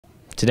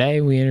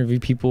Today we interview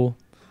people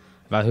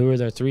about who are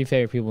their 3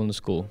 favorite people in the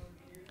school.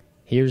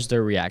 Here's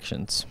their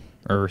reactions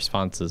or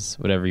responses,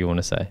 whatever you want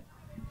to say.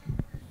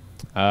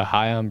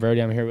 Hi, I'm Brodie.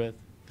 I'm here with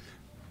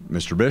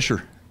Mr.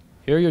 Bisher.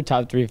 Who are your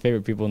top 3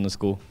 favorite people in the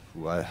school?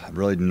 Well, I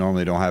really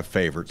normally don't have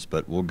favorites,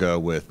 but we'll go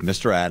with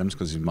Mr. Adams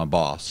because he's my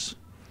boss,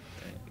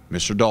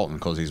 Mr. Dalton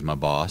because he's my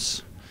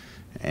boss,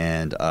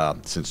 and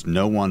since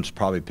no one's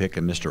probably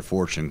picking Mr.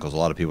 Fortune because a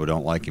lot of people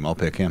don't like him, I'll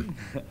pick him.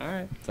 All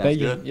right. Sounds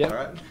good. Yep. All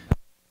right.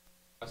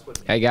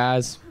 Hey,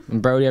 guys. I'm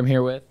Brodie. I'm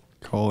here with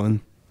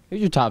Colin, Who's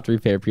your top 3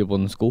 favorite people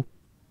in the school?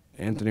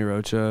 Anthony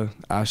Rocha,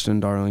 Ashton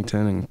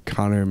Darlington, and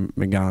Connor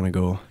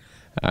McGonigal. All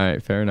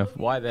right. Fair enough.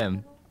 Why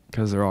them?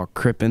 Because they're all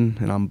crippin'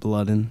 and I'm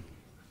bloodin'.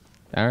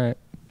 All right.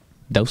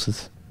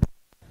 Doses.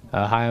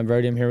 Hi, I'm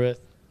Brodie. I'm here with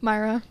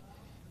Myra.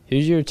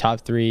 Who's your top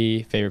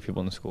 3 favorite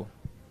people in the school?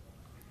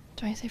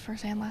 Do I say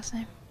first and last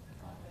name?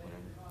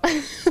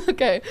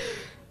 Okay.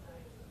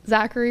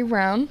 Zachary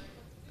Brown,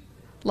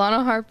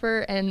 Lana Harper,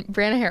 and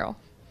Brianna Harrell.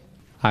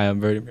 Hi,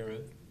 I'm Brodie. I'm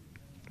here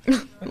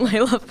with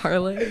Layla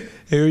Parlay.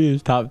 Who are your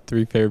top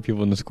 3 favorite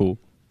people in the school?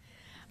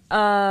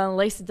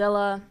 Lacey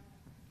Dilla,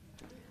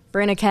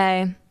 Brina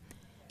Kay,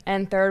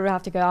 and third would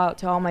have to go out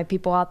to all my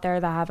people out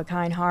there that have a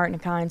kind heart and a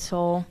kind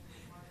soul.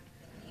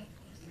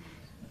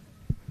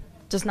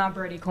 Just not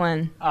Brady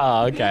Quinn.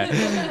 Oh,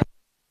 okay.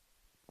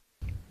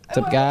 What's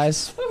up,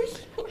 guys?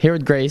 Here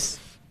with Grace.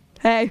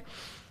 Hey,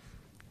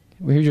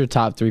 Who's your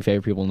top 3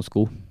 favorite people in the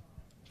school?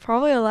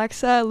 probably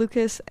Alexa,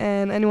 Lucas,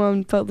 and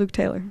anyone but Luke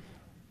Taylor.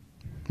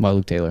 Why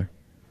Luke Taylor?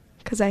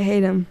 Because I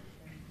hate him.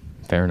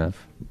 Fair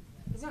enough.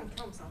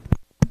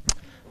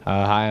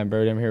 Hi, I'm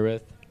Brodie. I'm here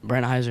with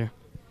Brent Heiser,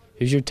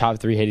 Who's your top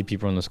 3 hated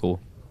people in the school?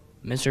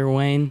 Mr.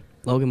 Wayne,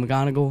 Logan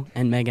McGonigal,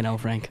 and Megan L.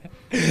 Frank.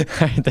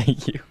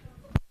 Thank you.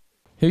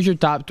 Who's your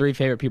top 3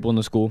 favorite people in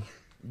the school?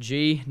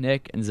 G,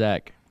 Nick, and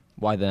Zach.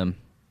 Why them?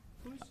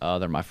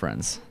 They're my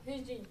friends.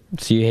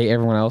 So you hate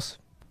everyone else?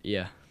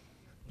 Yeah.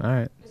 All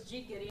right.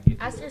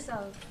 Ask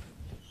yourself.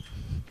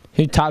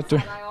 Who's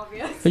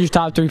your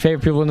top 3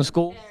 favorite people in the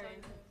school?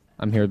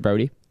 I'm here with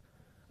Brodie.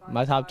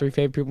 My top 3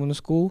 favorite people in the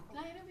school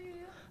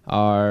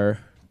are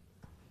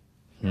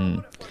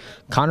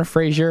Connor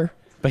Frazier,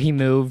 but he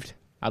moved.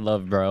 I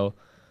love bro.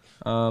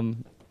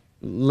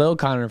 Lil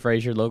Connor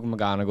Frazier, Logan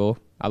McGonigal.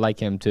 I like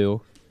him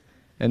too.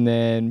 And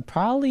then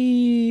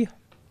probably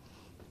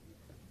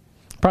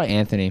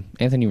Anthony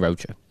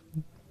Rocha.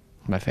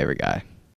 My favorite guy.